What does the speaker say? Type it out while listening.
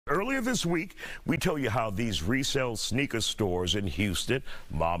Earlier this week, we told you how these resale sneaker stores in Houston,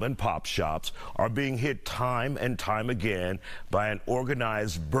 mom and pop shops, are being hit time and time again by an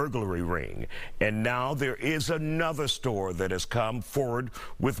organized burglary ring. And now there is another store that has come forward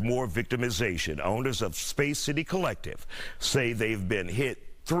with more victimization. Owners of Space City Collective say they've been hit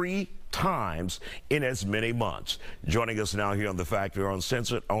 3 times in as many months. Joining us now here on The Factor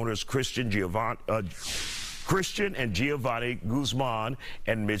Uncensored, owners Christian and Giovanni Guzman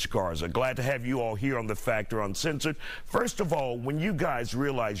and Mitch Garza. Glad to have you all here on The Factor Uncensored. First of all, when you guys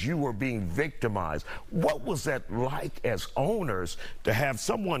realized you were being victimized, what was that like as owners to have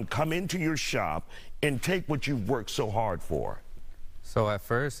someone come into your shop and take what you've worked so hard for? So at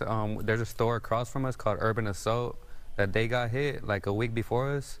first, there's a store across from us called Urban Assault that they got hit like a week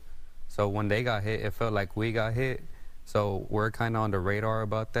before us. So when they got hit, it felt like we got hit. So we're kind of on the radar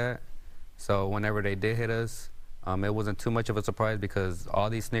about that. So whenever they did hit us, it wasn't too much of a surprise because all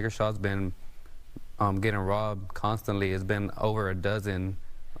these sneaker shops been getting robbed constantly. It's been over a dozen.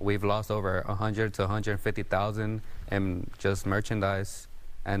 We've lost over 100 to 150,000 in just merchandise,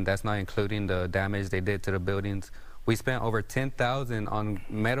 and that's not including the damage they did to the buildings. We spent over 10,000 on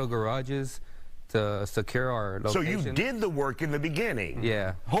metal garages to secure our location. So you did the work in the beginning,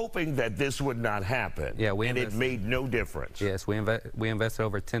 yeah, hoping that this would not happen. Yeah, and it made no difference. Yes, we invested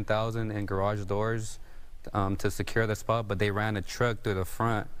over 10,000 in garage doors to secure the spot, but they ran a truck through the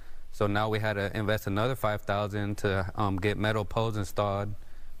front. So now we had to invest another 5,000 to get metal poles installed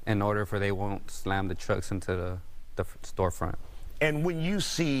in order for they won't slam the trucks into the storefront. And when you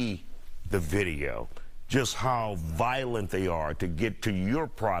see the video, just how violent they are to get to your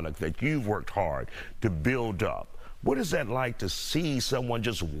product that you've worked hard to build up. What is that like to see someone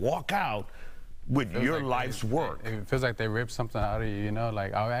just walk out with your life's work? It feels like they ripped something out of you, you know?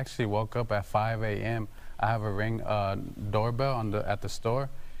 Like, I actually woke up at 5 a.m. I have a Ring doorbell at the store,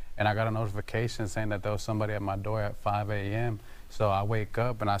 and I got a notification saying that there was somebody at my door at 5 a.m. So I wake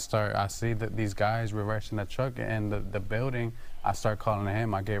up and I see that these guys reversing the truck in the building. I start calling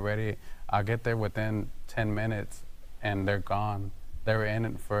him, I get ready. I get there within 10 minutes and they're gone. They were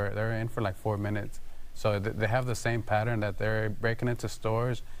in for like 4 minutes. So they have the same pattern that they're breaking into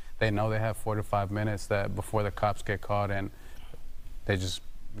stores. They know they have 4 to 5 minutes that before the cops get caught, and they just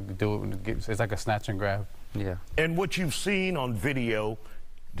do it. It's like a snatch and grab. Yeah. And what you've seen on video,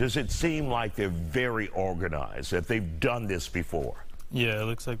 does it seem like they're very organized, that they've done this before? Yeah, it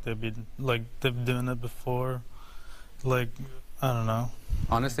looks like they've done it before. Like, I don't know.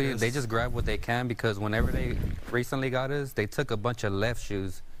 Honestly, they just grab what they can, because whenever they recently got us, they took a bunch of left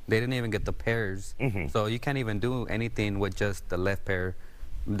shoes. They didn't even get the pairs. So you can't even do anything with just the left pair.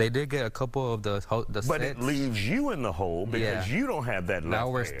 They did get a couple of the But sets. it leaves you in the hole because you don't have that left Now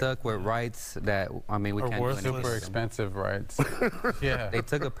we're pair. stuck with rights that, I mean, we can't do anything. Super expensive rights. Yeah. They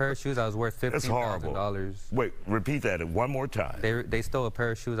took a pair of shoes that was worth $15,000. That's horrible. Wait, repeat that one more time. They stole a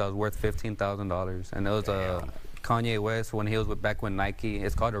pair of shoes that was worth $15,000, and it was Kanye West when he was back with Nike.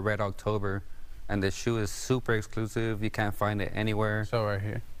 It's called a Red October, and the shoe is super exclusive. You can't find it anywhere. So right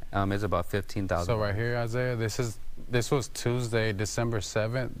here. It's about $15,000. So right here, Isaiah, this was Tuesday, December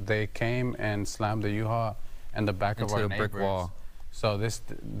 7th. They came and slammed the U-Haul in the back of our neighbors. Brick wall. So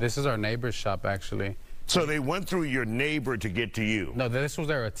this is our neighbor's shop, actually. So they went through your neighbor to get to you? No, this was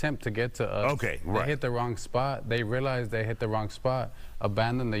their attempt to get to us. Okay, right. They hit the wrong spot. They realized they hit the wrong spot,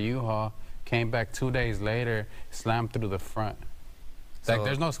 abandoned the U-Haul, came back 2 days later, slammed through the front. So like,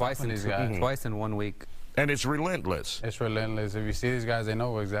 there's no stopping these guys. Twice in 1 week. And it's relentless. It's relentless. If you see these guys, they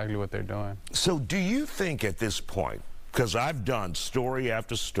know exactly what they're doing. So do you think at this point, because I've done story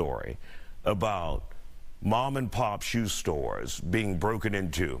after story about mom and pop shoe stores being broken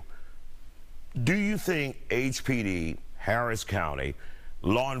into, do you think HPD, Harris County,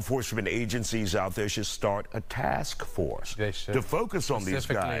 law enforcement agencies out there should start a task force to focus on these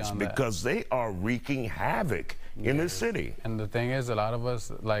guys because they are wreaking havoc in this city? And the thing is, a lot of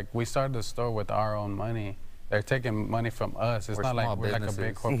us, like, we started the store with our own money. They're taking money from us. It's not like we're like a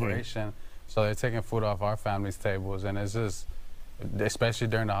big corporation. So they're taking food off our family's tables, and it's just, especially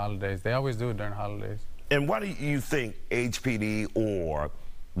during the holidays. They always do it during holidays. And why do you think HPD or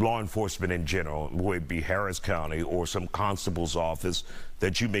law enforcement in general, whether it be Harris County or some constable's office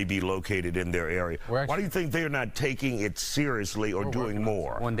that you may be located in their area, why do you think they're not taking it seriously or doing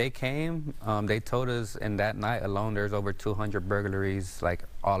more? When they came, they told us in that night alone there's over 200 burglaries, like,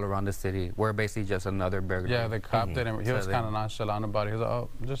 all around the city. We're basically just another burglary. Yeah, the cop didn't. He was kind of nonchalant about it. He was like, oh,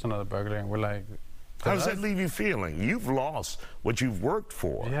 just another burglary. And we're like, how does that leave you feeling? You've lost what you've worked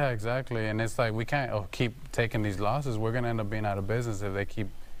for. Yeah, exactly. And it's like, we can't keep taking these losses. We're going to end up being out of business if they keep,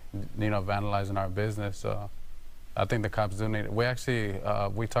 you know, vandalizing our business. So I think the cops do need it. We actually,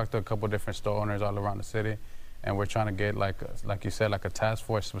 we talked to a couple different store owners all around the city, and we're trying to get, like you said, like a task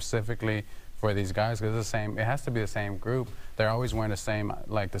force specifically for these guys, because it's the same, it has to be the same group. They're always wearing the same,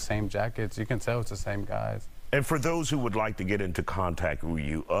 like the same jackets. You can tell it's the same guys. And for those who would like to get into contact with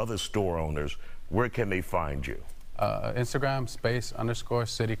you, other store owners, where can they find you? Instagram,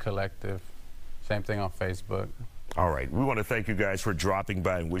 _City Collective. Same thing on Facebook. All right. We want to thank you guys for dropping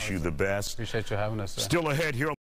by and wish you the best. Appreciate you having us, sir. Still ahead here.